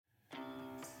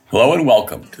Hello and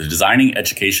welcome to the Designing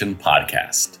Education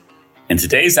podcast. In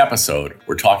today's episode,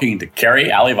 we're talking to Carrie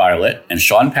Violet and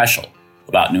Sean Peschel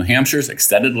about New Hampshire's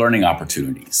extended learning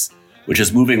opportunities, which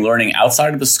is moving learning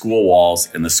outside of the school walls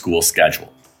and the school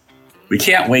schedule. We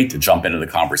can't wait to jump into the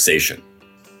conversation.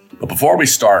 But before we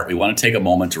start, we want to take a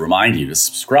moment to remind you to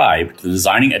subscribe to the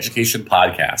Designing Education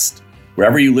podcast,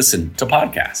 wherever you listen to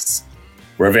podcasts.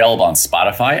 We're available on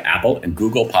Spotify, Apple, and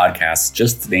Google Podcasts,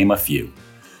 just to name a few.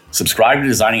 Subscribe to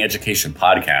Designing Education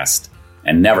podcast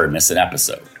and never miss an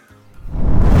episode.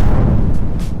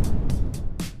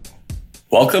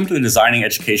 Welcome to the Designing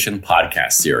Education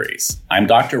podcast series. I'm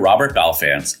Dr. Robert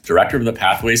Balfans, Director of the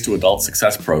Pathways to Adult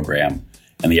Success program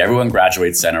and the Everyone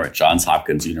Graduates Center at Johns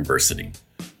Hopkins University.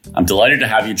 I'm delighted to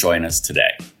have you join us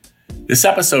today. This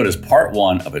episode is part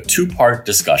one of a two-part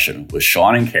discussion with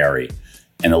Sean and Carrie,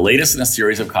 and the latest in a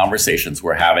series of conversations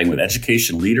we're having with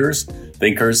education leaders,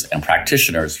 thinkers, and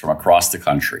practitioners from across the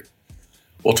country.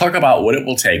 We'll talk about what it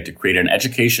will take to create an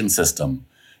education system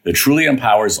that truly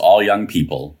empowers all young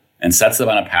people and sets them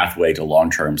on a pathway to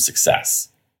long-term success.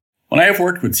 When I have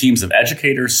worked with teams of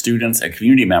educators, students, and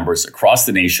community members across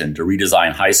the nation to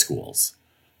redesign high schools,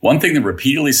 one thing that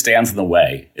repeatedly stands in the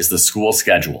way is the school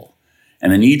schedule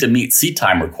and the need to meet seat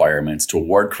time requirements to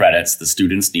award credits the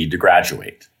students need to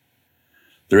graduate.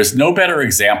 There is no better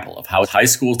example of how high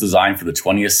schools designed for the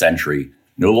 20th century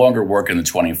no longer work in the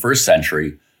 21st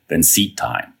century than seat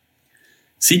time.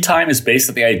 Seat time is based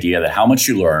on the idea that how much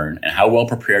you learn and how well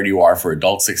prepared you are for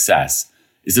adult success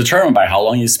is determined by how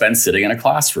long you spend sitting in a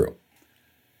classroom.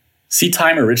 Seat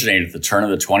time originated at the turn of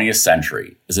the 20th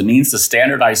century as a means to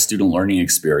standardize student learning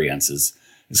experiences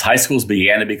as high schools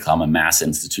began to become a mass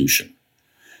institution.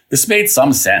 This made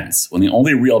some sense when the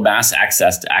only real mass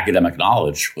access to academic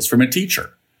knowledge was from a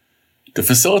teacher. To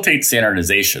facilitate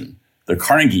standardization, the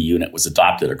Carnegie Unit was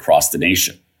adopted across the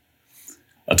nation.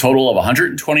 A total of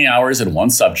 120 hours in one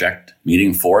subject,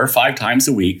 meeting 4 or 5 times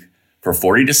a week for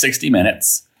 40 to 60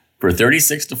 minutes for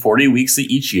 36 to 40 weeks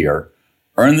each year,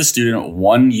 earned the student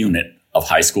 1 unit of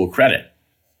high school credit.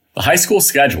 The high school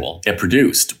schedule it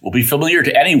produced will be familiar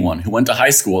to anyone who went to high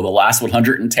school the last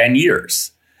 110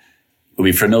 years. It will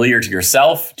be familiar to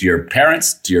yourself, to your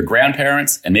parents, to your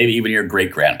grandparents, and maybe even your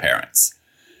great-grandparents.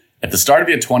 At the start of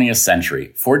the 20th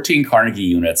century, 14 Carnegie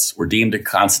units were deemed to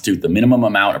constitute the minimum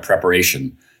amount of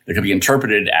preparation that could be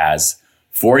interpreted as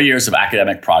 4 years of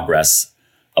academic progress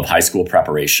of high school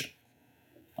preparation.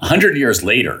 100 years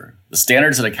later, the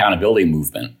Standards and Accountability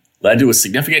movement led to a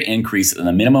significant increase in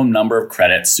the minimum number of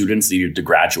credits students needed to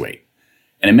graduate.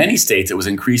 And in many states, it was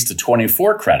increased to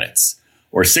 24 credits,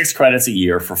 or 6 credits a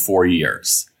year for 4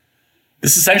 years.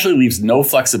 This essentially leaves no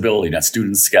flexibility in a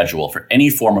student's schedule for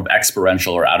any form of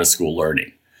experiential or out-of-school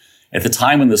learning, at the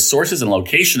time when the sources and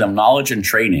location of knowledge and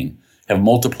training have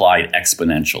multiplied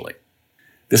exponentially.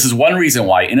 This is one reason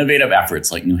why innovative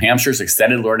efforts like New Hampshire's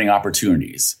extended learning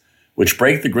opportunities, which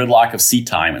break the gridlock of seat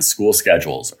time and school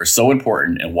schedules, are so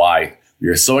important and why we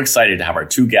are so excited to have our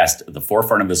two guests at the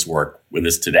forefront of this work with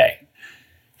us today.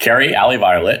 Carrie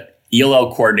Violet,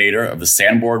 ELO coordinator of the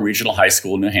Sanborn Regional High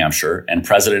School in New Hampshire and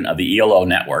president of the ELO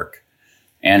network,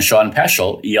 and Sean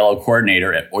Peschel, ELO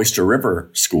coordinator at Oyster River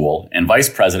School and vice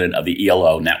president of the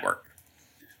ELO network.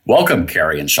 Welcome,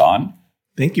 Carrie and Sean.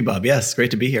 Thank you, Bob. Yes,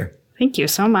 great to be here. Thank you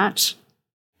so much.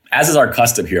 As is our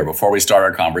custom here, before we start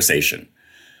our conversation,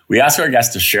 we ask our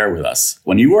guests to share with us,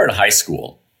 when you were at high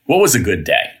school, what was a good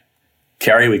day?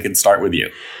 Carrie, we can start with you.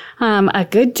 A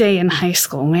good day in high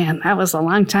school, man, that was a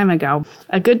long time ago.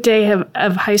 A good day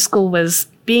of high school was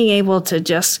being able to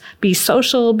just be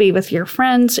social, be with your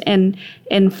friends, and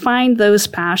find those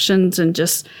passions and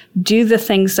just do the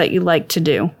things that you like to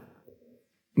do.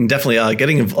 Definitely,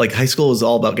 high school was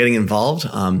all about getting involved,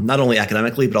 not only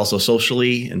academically, but also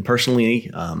socially and personally,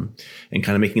 and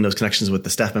kind of making those connections with the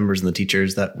staff members and the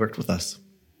teachers that worked with us.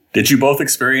 Did you both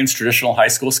experience traditional high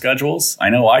school schedules?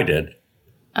 I know I did.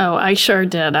 Oh, I sure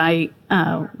did. I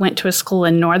went to a school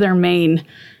in northern Maine,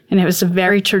 and it was a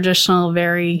very traditional,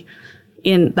 very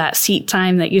in that seat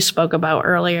time that you spoke about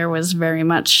earlier was very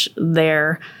much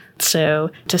there.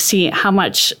 So to see how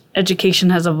much education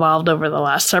has evolved over the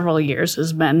last several years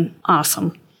has been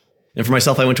awesome. And for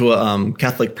myself, I went to a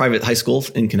Catholic private high school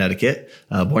in Connecticut,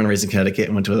 born and raised in Connecticut,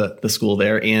 and went to the school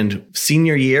there. And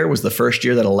senior year was the first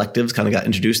year that electives kind of got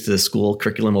introduced to the school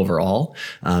curriculum overall.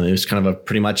 It was kind of a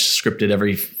pretty much scripted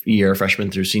every year,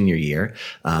 freshman through senior year.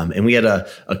 And we had a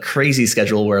crazy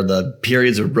schedule where the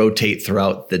periods would rotate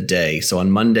throughout the day. So on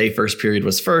Monday, first period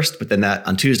was first, but then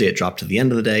on Tuesday, it dropped to the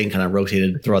end of the day and kind of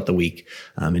rotated throughout the week.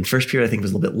 And first period, I think,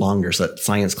 was a little bit longer so that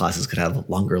science classes could have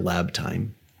longer lab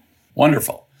time.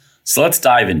 Wonderful. So let's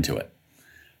dive into it.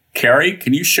 Carrie,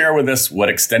 can you share with us what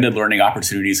extended learning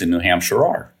opportunities in New Hampshire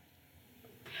are?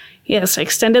 Yes,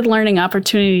 extended learning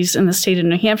opportunities in the state of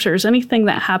New Hampshire is anything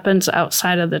that happens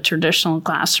outside of the traditional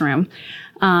classroom.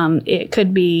 It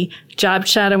could be job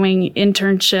shadowing,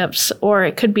 internships, or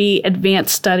it could be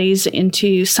advanced studies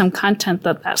into some content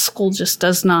that school just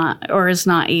does not or is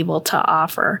not able to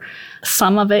offer.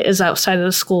 Some of it is outside of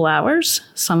the school hours.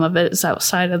 Some of it is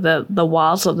outside of the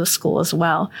walls of the school as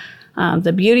well.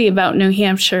 The beauty about New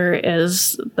Hampshire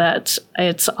is that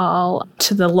it's all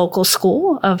to the local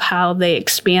school of how they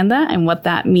expand that and what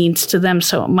that means to them.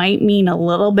 So it might mean a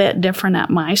little bit different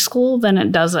at my school than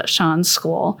it does at Sean's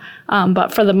school.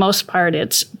 But for the most part,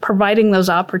 it's providing those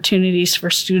opportunities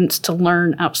for students to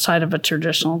learn outside of a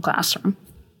traditional classroom.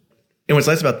 And what's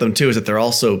nice about them, too, is that they're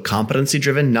also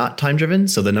competency-driven, not time-driven.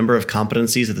 So the number of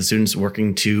competencies that the students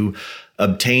working to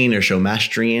obtain or show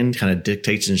mastery in kind of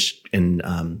dictates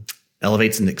and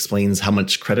elevates and explains how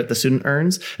much credit the student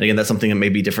earns. And again, that's something that may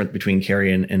be different between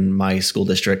Carrie and my school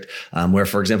district, where,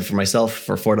 for example, for myself,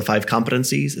 for 4 to 5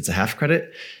 competencies, it's a half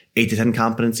credit. 8 to 10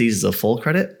 competencies is a full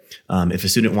credit. If a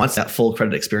student wants that full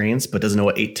credit experience, but doesn't know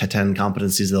what 8 to 10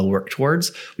 competencies they'll work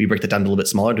towards, we break that down a little bit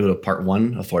smaller, do it a part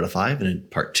 1 of 4 to 5 and a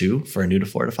part 2 for a new to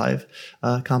 4 to 5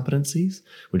 competencies,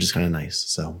 which is kind of nice.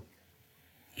 So,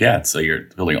 yeah, so you're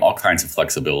building all kinds of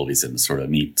flexibilities and sort of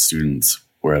meet students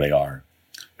where they are.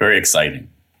 Very exciting.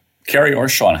 Carrie or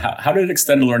Sean, how did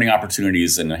extended learning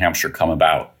opportunities in New Hampshire come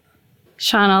about?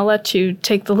 Sean, I'll let you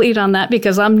take the lead on that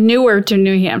because I'm newer to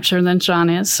New Hampshire than Sean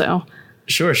is. So,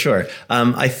 Sure.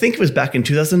 I think it was back in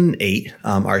 2008,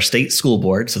 our state school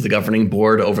board, so the governing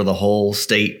board over the whole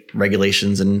state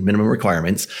regulations and minimum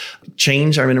requirements,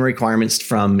 changed our minimum requirements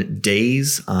from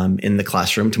days in the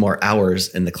classroom to more hours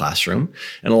in the classroom.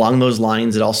 And along those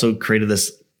lines, it also created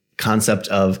this concept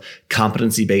of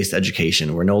competency-based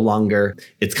education. We're no longer,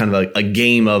 it's kind of a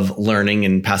game of learning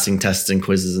and passing tests and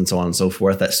quizzes and so on and so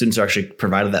forth, that students are actually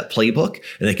provided that playbook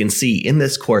and they can see in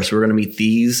this course, we're going to meet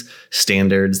these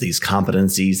standards, these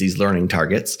competencies, these learning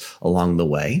targets along the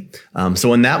way. So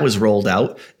when that was rolled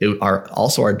out, our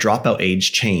dropout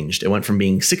age changed. It went from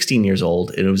being 16 years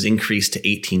old and it was increased to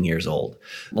 18 years old.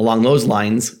 Along those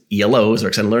lines, ELOs or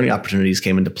extended learning opportunities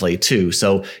came into play too.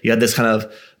 So you had this kind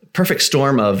of perfect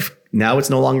storm of now it's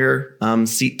no longer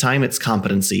seat time, it's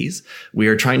competencies. We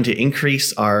are trying to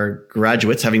increase our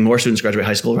graduates, having more students graduate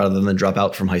high school rather than drop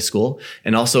out from high school,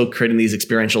 and also creating these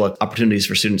experiential opportunities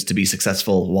for students to be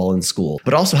successful while in school.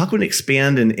 But also, how can we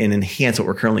expand and enhance what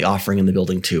we're currently offering in the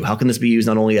building too? How can this be used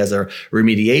not only as a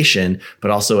remediation,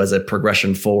 but also as a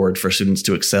progression forward for students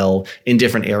to excel in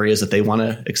different areas that they want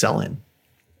to excel in?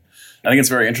 I think it's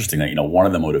very interesting that, one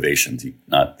of the motivations,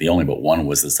 not the only, but one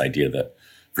was this idea that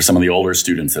for some of the older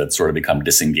students that had sort of become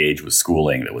disengaged with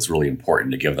schooling, it was really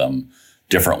important to give them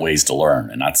different ways to learn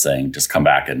and not saying just come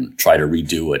back and try to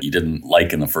redo what you didn't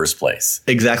like in the first place.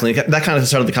 Exactly. That kind of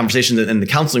started the conversation in the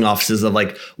counseling offices of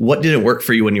like, what didn't work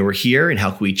for you when you were here and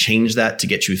how can we change that to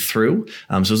get you through?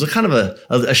 So it was a kind of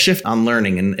a shift on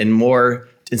learning and more,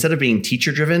 instead of being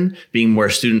teacher driven, being more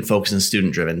student focused and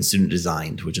student driven, student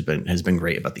designed, which has been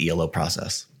great about the ELO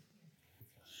process.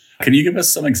 Can you give us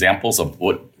some examples of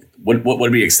what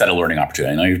would be extended learning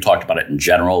opportunity? I know you've talked about it in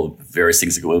general, various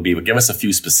things it would be, but give us a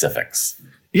few specifics.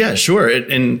 Yeah, sure.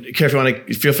 And Carrie, if you want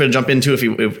to, feel free to jump into if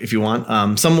you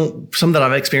want. Some that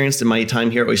I've experienced in my time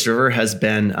here at Oyster River has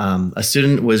been a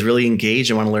student was really engaged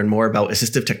and want to learn more about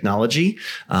assistive technology.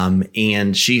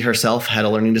 And she herself had a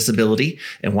learning disability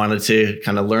and wanted to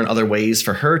kind of learn other ways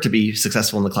for her to be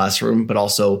successful in the classroom, but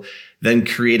also then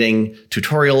creating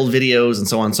tutorial videos and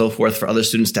so on and so forth for other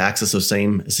students to access those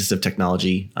same assistive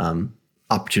technology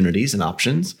opportunities and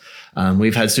options.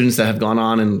 We've had students that have gone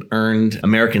on and earned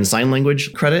American Sign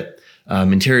Language credit,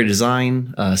 interior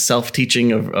design,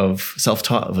 self-teaching of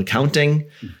self-taught of accounting.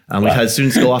 We've had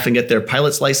students go off and get their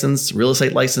pilot's license, real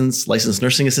estate license, licensed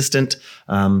nursing assistant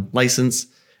license.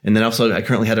 And then also I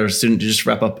currently had a student to just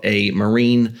wrap up a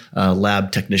marine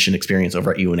lab technician experience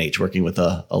over at UNH, working with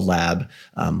a lab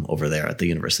over there at the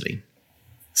university.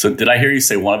 So did I hear you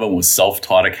say one of them was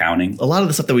self-taught accounting? A lot of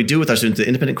the stuff that we do with our students, the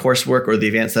independent coursework or the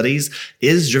advanced studies,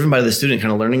 is driven by the student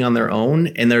kind of learning on their own.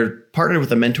 And they're partnered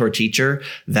with a mentor teacher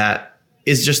that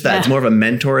is just that. Yeah. It's more of a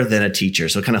mentor than a teacher.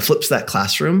 So it kind of flips that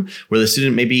classroom where the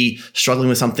student may be struggling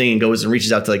with something and goes and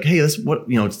reaches out to like, hey, this what,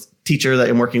 teacher that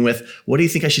I'm working with, what do you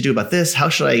think I should do about this? How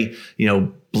should I,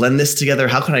 blend this together?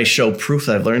 How can I show proof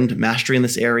that I've learned mastery in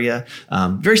this area?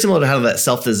 Very similar to how that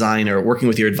self-design or working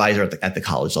with your advisor at the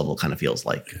college level kind of feels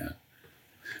like. Yeah.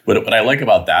 What I like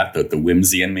about that, the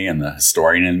whimsy in me and the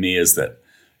historian in me is that,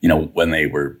 when they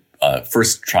were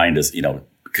first trying to,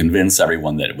 convince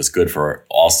everyone that it was good for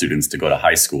all students to go to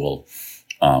high school,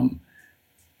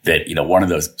 that, one of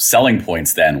those selling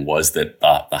points then was that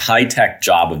the high-tech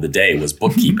job of the day was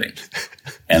bookkeeping.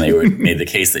 And they made the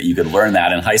case that you could learn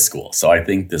that in high school. So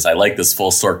I like this full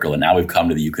circle. And now we've come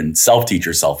to you can self-teach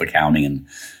yourself accounting and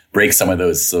break some of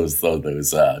those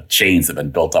chains that have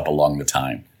been built up along the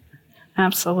time.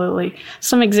 Absolutely.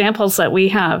 Some examples that we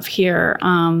have here,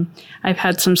 I've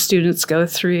had some students go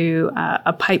through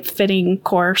a pipe fitting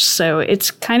course. So it's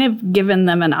kind of given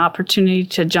them an opportunity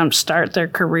to jumpstart their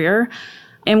career.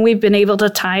 And we've been able to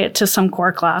tie it to some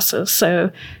core classes.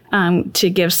 So to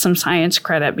give some science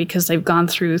credit because they've gone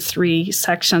through 3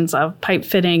 sections of pipe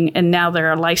fitting and now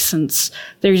they're a licensed.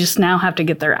 They just now have to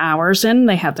get their hours in.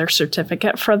 They have their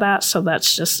certificate for that. So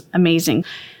that's just amazing.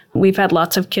 We've had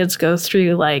lots of kids go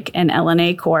through like an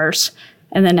LNA course.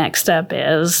 And the next step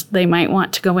is they might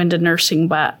want to go into nursing,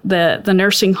 but the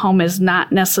nursing home is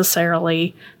not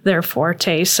necessarily their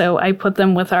forte. So I put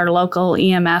them with our local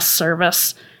EMS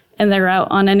service. And they're out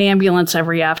on an ambulance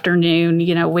every afternoon,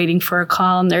 waiting for a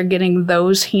call, and they're getting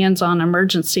those hands-on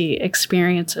emergency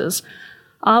experiences.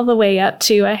 All the way up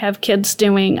to, I have kids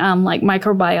doing like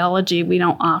microbiology. We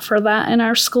don't offer that in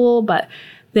our school, but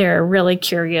they're really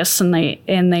curious and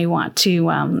they want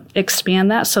to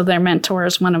expand that. So their mentor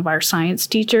is one of our science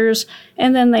teachers,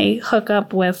 and then they hook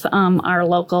up with our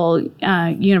local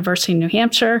University of New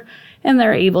Hampshire, and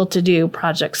they're able to do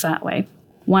projects that way.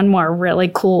 One more really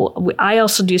cool, I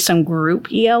also do some group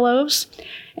ELOs.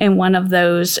 And one of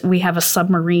those, we have a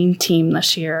submarine team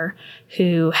this year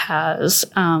who has,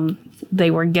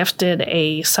 they were gifted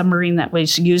a submarine that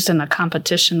was used in a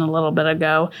competition a little bit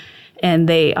ago, and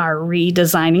they are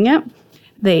redesigning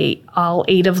it. All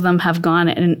 8 of them have gone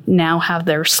and now have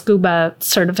their scuba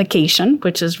certification,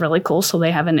 which is really cool. So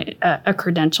they have a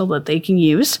credential that they can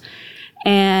use.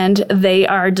 And they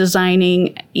are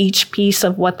designing each piece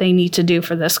of what they need to do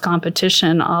for this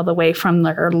competition, all the way from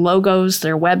their logos,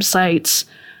 their websites.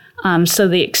 So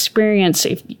the experience,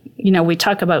 if we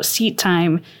talk about seat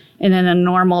time, and in a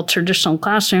normal traditional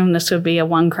classroom, this would be a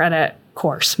 1-credit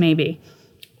course maybe.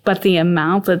 But the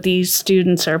amount that these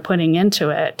students are putting into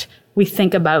it, we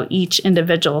think about each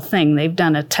individual thing. They've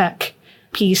done a tech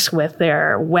piece with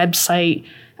their website,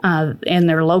 and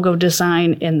their logo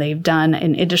design, and they've done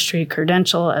an industry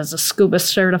credential as a scuba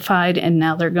certified, and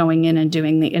now they're going in and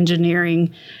doing the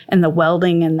engineering and the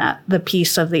welding and the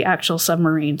piece of the actual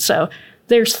submarine. So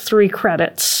there's 3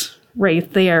 credits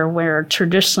right there, where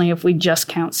traditionally, if we just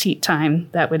count seat time,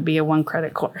 that would be a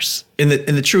 1-credit course. In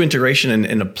the true integration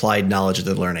and applied knowledge of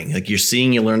the learning, like you're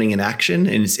seeing your learning in action,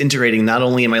 and it's integrating. Not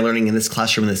only am I learning in this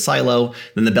classroom in this silo,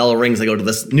 then the bell rings, I go to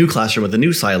this new classroom with a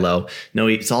new silo. No,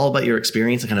 it's all about your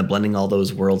experience and kind of blending all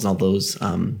those worlds and all those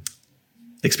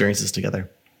experiences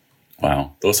together.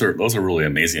 Wow, those are really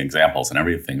amazing examples, and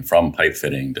everything from pipe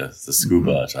fitting to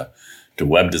scuba to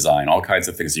web design, all kinds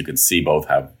of things you could see both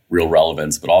have real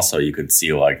relevance, but also you could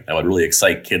see like that would really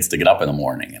excite kids to get up in the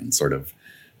morning and sort of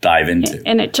dive into.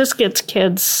 And it just gets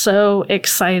kids so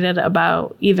excited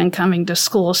about even coming to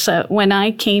school. So when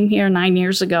I came here 9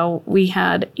 years ago, we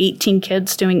had 18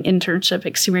 kids doing internship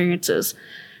experiences.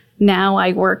 Now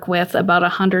I work with about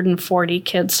 140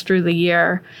 kids through the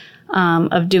year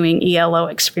of doing ELO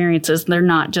experiences. They're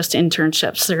not just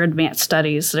internships, they're advanced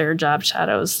studies, they're job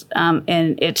shadows.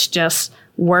 And it's just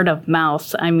word of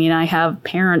mouth. I mean, I have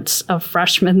parents of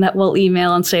freshmen that will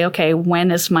email and say, okay,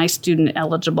 when is my student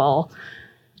eligible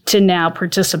to now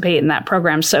participate in that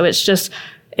program? So it's just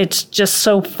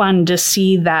so fun to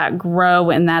see that grow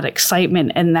and that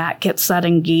excitement, and that gets that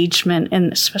engagement,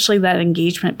 and especially that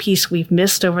engagement piece we've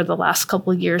missed over the last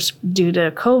couple of years due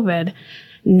to COVID.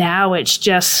 Now it's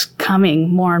just coming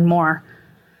more and more.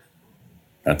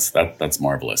 That's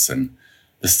marvelous. And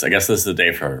I guess this is the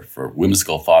day for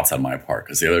whimsical thoughts on my part,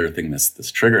 because the other thing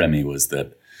this triggered in me was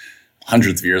that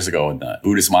hundreds of years ago in the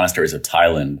Buddhist monasteries of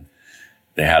Thailand,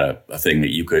 they had a thing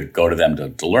that you could go to them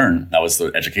to learn. That was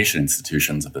the education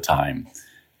institutions at the time.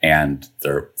 And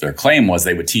their claim was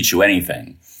they would teach you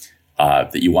anything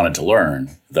that you wanted to learn.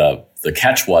 The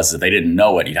catch was that they didn't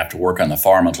know it. You'd have to work on the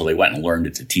farm until they went and learned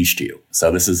it to teach to you.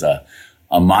 So this is a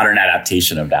modern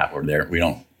adaptation of that, where we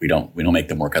don't make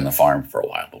them work on the farm for a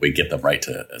while, but we get them right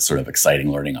to sort of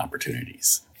exciting learning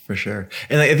opportunities. For sure.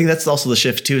 And I think that's also the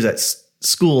shift too, is that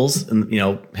schools, and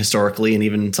historically and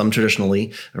even some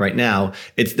traditionally right now,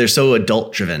 they're so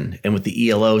adult driven, and with the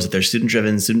ELOs, that they're student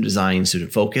driven, student designed,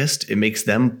 student focused,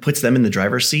 it puts them in the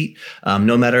driver's seat.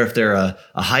 No matter if they're a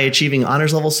high achieving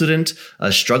honors level student,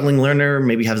 a struggling learner,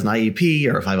 maybe has an IEP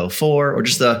or a 504, or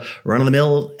just a run of the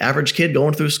mill average kid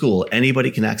going through school, anybody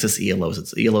can access ELOs.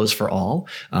 It's ELOs for all.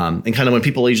 And kind of when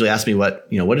people usually ask me what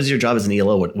is your job as an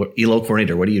ELO, what ELO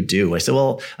coordinator, what do you do? I say,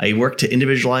 well, I work to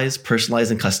individualize,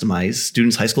 personalize, and customize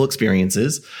students' high school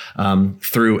experiences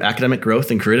through academic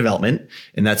growth and career development.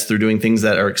 And that's through doing things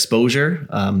that are exposure,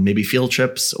 maybe field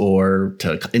trips or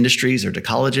to industries or to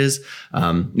colleges,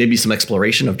 maybe some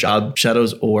exploration of job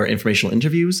shadows or informational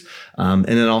interviews, and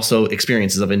then also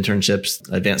experiences of internships,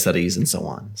 advanced studies, and so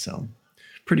on. So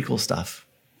pretty cool stuff.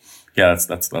 Yeah,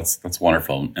 that's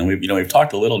wonderful. And we've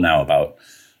talked a little now about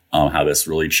how this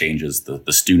really changes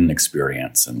the student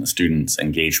experience and the students'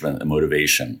 engagement and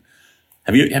motivation.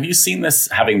 Have you seen this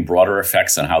having broader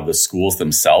effects on how the schools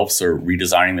themselves are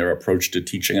redesigning their approach to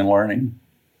teaching and learning?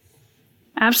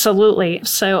 Absolutely.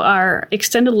 So our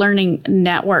extended learning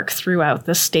network throughout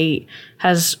the state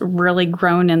has really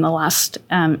grown in the last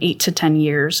 8 to 10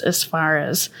 years as far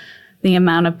as the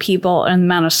amount of people and the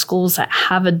amount of schools that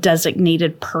have a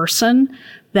designated person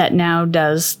that now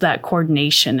does that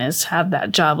coordination, have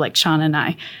that job, like Sean and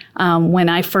I. When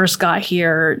I first got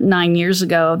here 9 years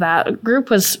ago, that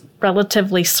group was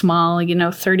relatively small,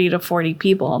 30 to 40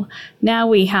 people. Now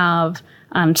we have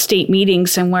state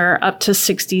meetings, and we're up to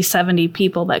 60, 70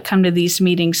 people that come to these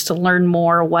meetings to learn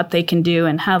more what they can do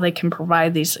and how they can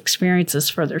provide these experiences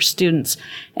for their students.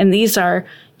 And these are,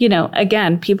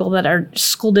 again, people that our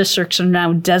school districts are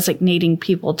now designating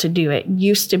people to do it.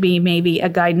 Used to be maybe a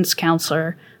guidance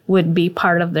counselor would be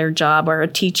part of their job, or a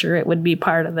teacher, it would be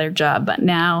part of their job. But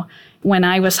now, when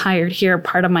I was hired here,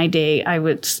 part of my day, I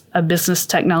was a business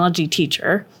technology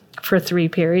teacher for 3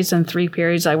 periods. And 3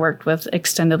 periods, I worked with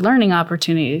extended learning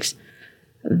opportunities.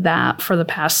 That for the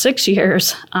past 6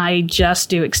 years, I just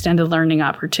do extended learning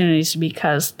opportunities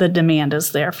because the demand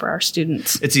is there for our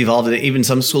students. It's evolved. Even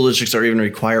some school districts are even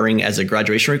requiring as a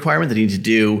graduation requirement that you need to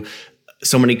do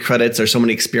so many credits or so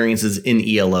many experiences in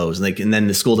ELOs. And then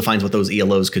the school defines what those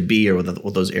ELOs could be, or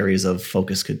what those areas of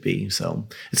focus could be. So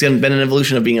it's been an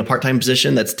evolution of being a part-time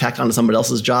position that's tacked onto somebody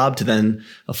else's job to then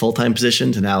a full-time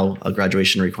position to now a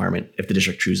graduation requirement if the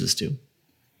district chooses to.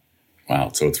 Wow.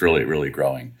 So it's really, really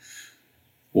growing.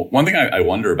 Well, one thing I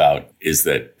wonder about is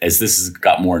that as this has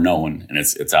got more known and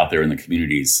it's out there in the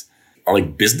communities, are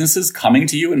businesses coming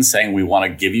to you and saying, we want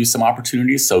to give you some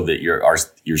opportunities so that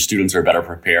your students are better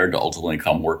prepared to ultimately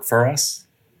come work for us?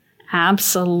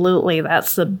 Absolutely.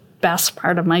 That's the best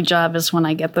part of my job, is when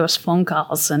I get those phone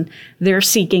calls and they're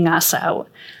seeking us out.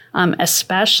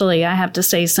 Especially, I have to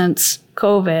say, since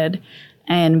COVID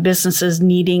and businesses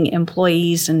needing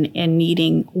employees and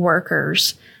needing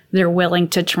workers, they're willing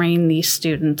to train these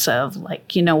students of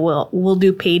we'll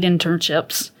do paid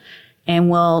internships,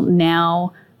 and we'll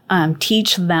now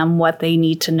teach them what they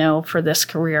need to know for this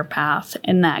career path.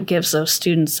 And that gives those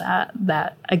students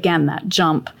that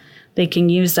jump. They can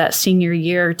use that senior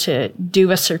year to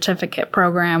do a certificate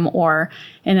program,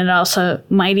 and it also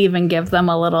might even give them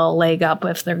a little leg up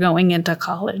if they're going into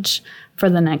college for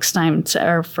the next time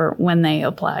or for when they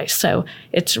apply. So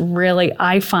it's really,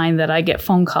 I find that I get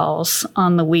phone calls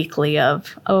on the weekly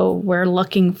of, we're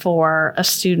looking for a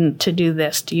student to do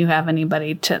this. Do you have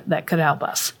anybody that could help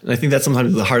us? And I think that's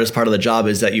sometimes the hardest part of the job,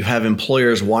 is that you have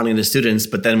employers wanting the students,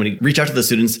 but then when you reach out to the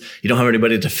students, you don't have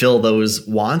anybody to fill those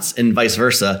wants, and vice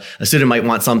versa. A student might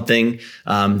want something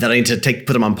that I need to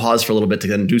put them on pause for a little bit to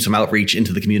then do some outreach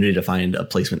into the community to find a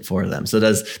placement for them. So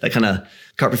does that kind of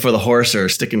cart before the horse or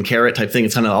stick and carrot type thing?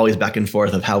 It's kind of always back and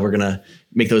forth of how we're going to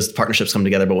make those partnerships come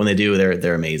together. But when they do,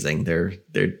 they're amazing.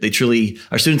 They truly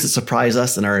are students that surprise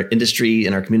us, and our industry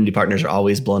and our community partners are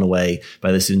always blown away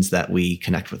by the students that we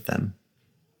connect with them.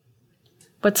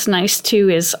 What's nice too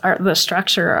is the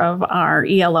structure of our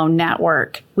ELO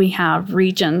network. We have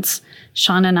regions.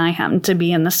 Sean and I happen to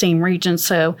be in the same region.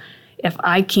 So if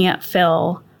I can't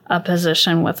fill a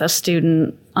position with a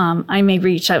student, I may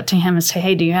reach out to him and say,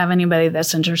 hey, do you have anybody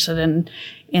that's interested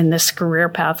in this career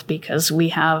path? Because we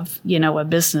have, a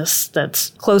business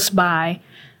that's close by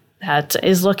that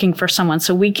is looking for someone.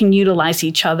 So we can utilize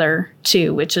each other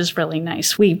too, which is really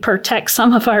nice. We protect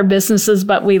some of our businesses,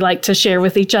 but we like to share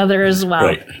with each other as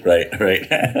well. Right.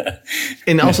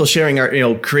 And also sharing our,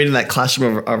 creating that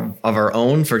classroom of our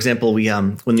own. For example, we,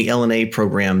 when the LNA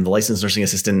program, the licensed nursing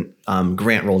assistant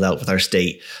grant rolled out with our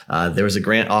state, there was a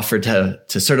grant offered to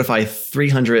certify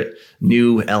 300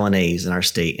 new LNAs in our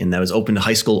state, and that was open to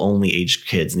high school only age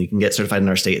kids. And you can get certified in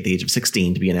our state at the age of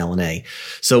 16 to be an LNA.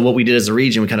 So what we did as a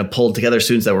region, we kind of pulled together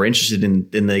students that were interested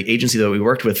in the agency that we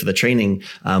worked with for the training.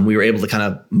 We were able to kind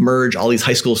of merge all these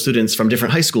high school students from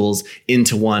different high schools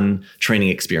into one training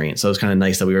experience. So it was kind of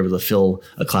nice that we were able to fill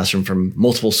a classroom from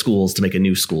multiple schools to make a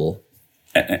new school.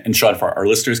 And Sean, for our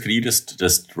listeners, could you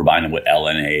just remind them what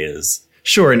LNA is?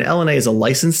 Sure. An LNA is a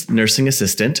licensed nursing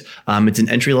assistant. It's an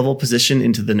entry-level position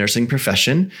into the nursing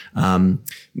profession,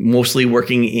 mostly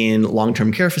working in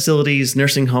long-term care facilities,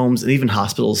 nursing homes, and even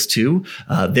hospitals too.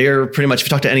 They're pretty much, if you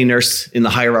talk to any nurse in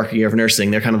the hierarchy of nursing,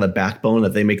 they're kind of the backbone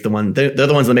that they make they're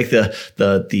the ones that make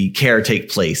the care take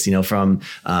place, from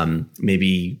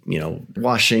maybe,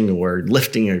 washing or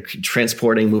lifting or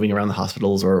transporting, moving around the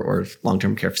hospitals or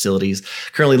long-term care facilities.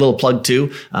 Currently, a little plug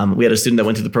too. We had a student that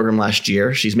went through the program last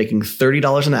year. She's making $30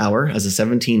 an hour as a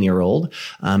 17-year-old.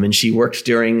 And she worked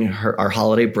during our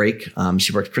holiday break.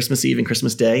 She worked Christmas Eve and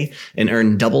Christmas Day and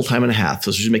earned double time and a half.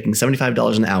 So she's making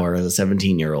 $75 an hour as a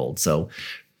 17-year-old. So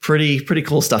pretty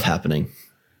cool stuff happening.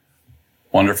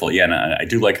 Wonderful. Yeah. And I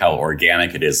do like how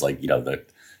organic it is. Like, the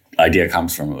idea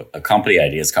comes from a company,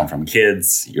 ideas come from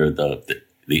kids. You're the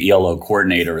ELO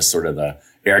coordinator is sort of the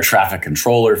air traffic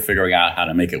controller, figuring out how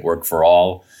to make it work for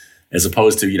all. As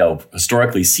opposed to,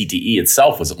 historically, CTE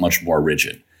itself was much more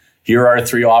rigid. Here are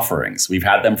 3 offerings. We've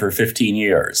had them for 15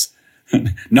 years.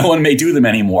 No one may do them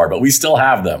anymore, but we still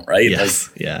have them, right?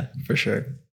 Yes. Yeah, for sure.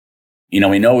 We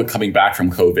know coming back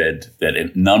from COVID that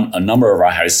a number of our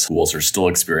high schools are still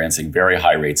experiencing very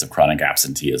high rates of chronic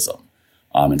absenteeism.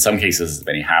 In some cases, as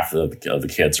many half of the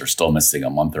kids are still missing a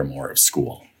month or more of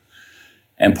school.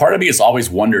 And part of me has always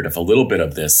wondered if a little bit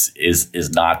of this is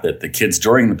not that the kids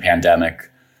during the pandemic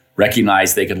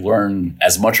recognize they could learn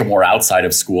as much or more outside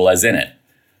of school as in it.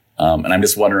 And I'm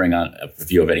just wondering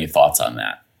if you have any thoughts on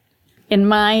that. In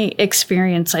my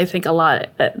experience, I think a lot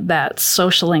that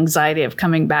social anxiety of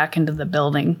coming back into the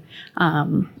building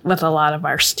with a lot of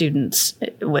our students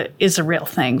is a real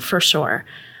thing for sure.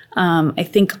 I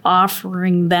think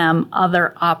offering them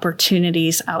other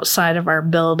opportunities outside of our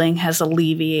building has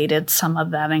alleviated some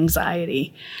of that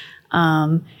anxiety.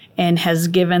 And has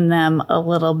given them a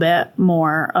little bit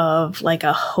more of like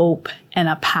a hope and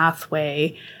a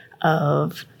pathway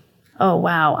of, oh,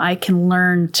 wow, I can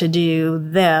learn to do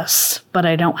this, but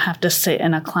I don't have to sit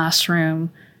in a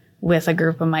classroom with a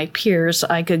group of my peers.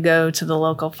 I could go to the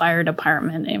local fire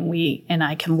department and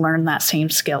I can learn that same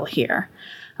skill here.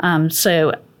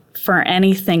 So for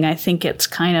anything, I think it's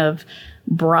kind of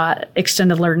brought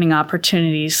extended learning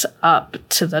opportunities up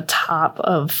to the top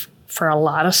for a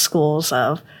lot of schools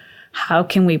of, how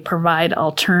can we provide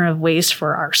alternative ways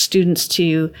for our students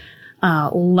to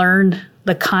learn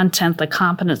the content, the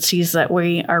competencies that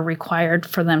we are required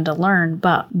for them to learn,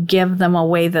 but give them a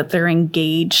way that they're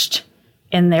engaged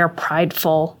and they're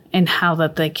prideful in how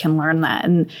that they can learn that.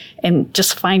 And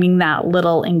just finding that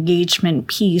little engagement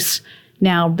piece,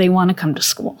 now they want to come to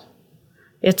school.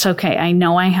 It's okay. I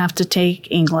know I have to take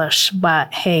English,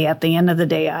 but hey, at the end of the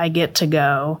day, I get to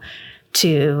go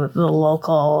to the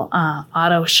local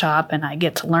auto shop and I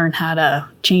get to learn how to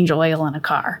change oil in a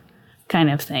car kind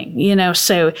of thing,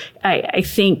 So I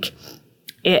think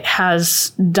it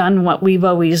has done what we've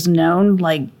always known,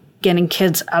 like getting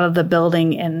kids out of the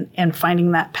building and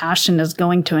finding that passion is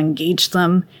going to engage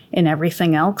them in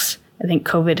everything else. I think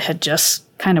COVID had just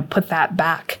kind of put that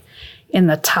back in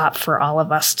the top for all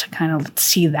of us to kind of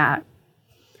see that.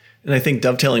 And I think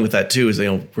dovetailing with that too is,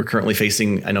 we're currently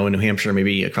facing, I know in New Hampshire,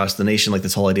 maybe across the nation, like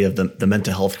this whole idea of the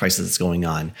mental health crisis that's going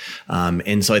on.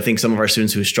 And so I think some of our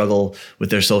students who struggle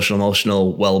with their social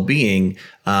emotional well-being,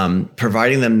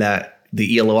 providing them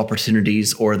the ELO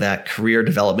opportunities or that career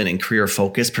development and career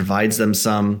focus provides them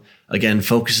some, again,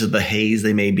 focus of the haze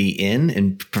they may be in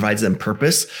and provides them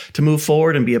purpose to move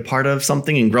forward and be a part of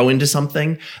something and grow into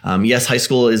something. Yes, high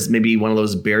school is maybe one of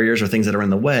those barriers or things that are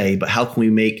in the way, but how can we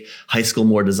make high school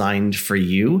more designed for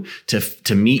you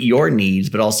to meet your needs,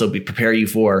 but also prepare you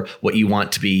for what you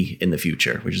want to be in the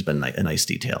future, which has been a nice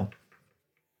detail.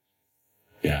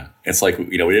 Yeah. It's like,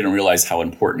 we didn't realize how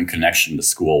important connection to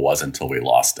school was until we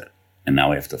lost it. And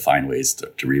now we have to find ways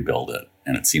to rebuild it.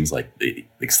 And it seems like the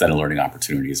extended learning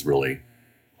opportunities really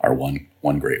are one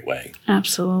great way.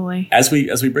 Absolutely. As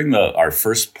we bring our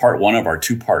first part one of our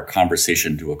 2-part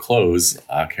conversation to a close,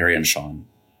 Carrie and Sean,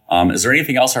 is there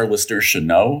anything else our listeners should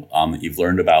know that you've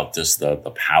learned about just the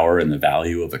power and the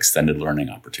value of extended learning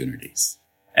opportunities?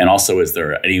 And also, is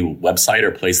there any website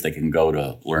or place they can go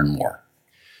to learn more?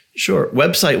 Sure.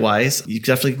 Website-wise, you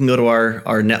definitely can go to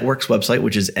our network's website,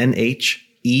 which is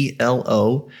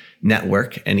NHELO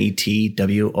network, network.com.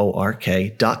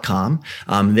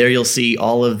 There you'll see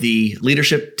all of the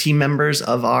leadership team members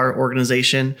of our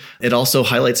organization. It also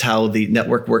highlights how the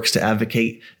network works to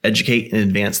advocate, educate, and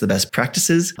advance the best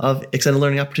practices of extended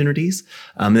learning opportunities.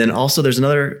 And then also there's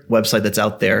another website that's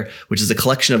out there, which is a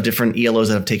collection of different ELOs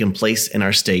that have taken place in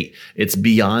our state. It's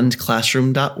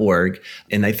beyondclassroom.org.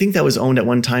 And I think that was owned at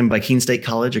one time by Keene State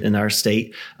College in our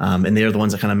state. And they're the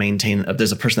ones that kind of maintain,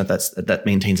 there's a person that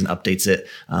maintains and updates it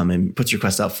and puts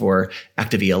requests out for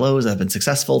active ELOs that have been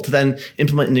successful to then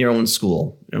implement in your own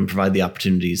school and provide the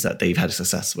opportunities that they've had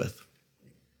success with.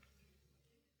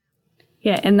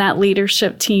 Yeah, and that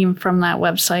leadership team from that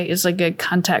website is a good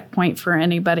contact point for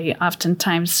anybody.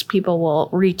 Oftentimes people will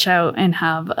reach out and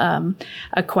have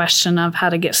a question of how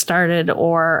to get started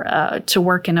or to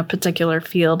work in a particular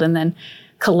field, and then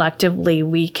collectively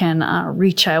we can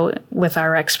reach out with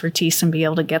our expertise and be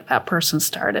able to get that person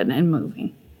started and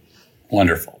moving.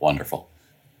 Wonderful, wonderful.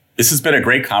 This has been a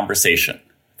great conversation.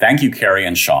 Thank you, Carrie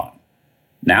and Sean.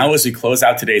 Now, as we close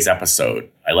out today's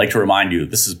episode, I'd like to remind you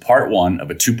this is part one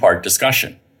of a two-part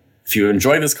discussion. If you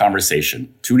enjoyed this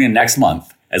conversation, tune in next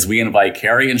month as we invite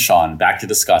Carrie and Sean back to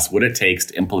discuss what it takes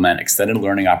to implement extended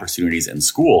learning opportunities in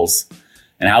schools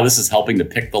and how this is helping to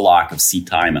pick the lock of seat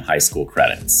time and high school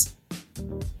credits.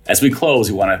 As we close,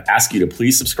 we want to ask you to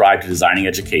please subscribe to Designing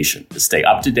Education to stay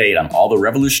up to date on all the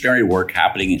revolutionary work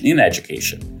happening in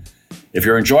education. If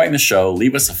you're enjoying the show,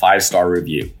 leave us a 5-star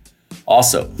review.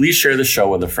 Also, please share the show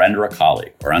with a friend or a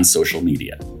colleague or on social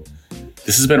media.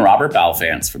 This has been Robert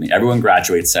Balfans from the Everyone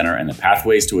Graduates Center and the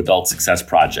Pathways to Adult Success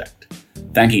Project.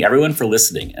 Thanking everyone for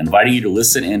listening and inviting you to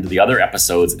listen in to the other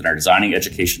episodes in our Designing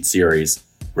Education series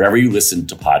wherever you listen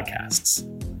to podcasts.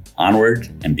 Onward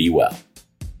and be well.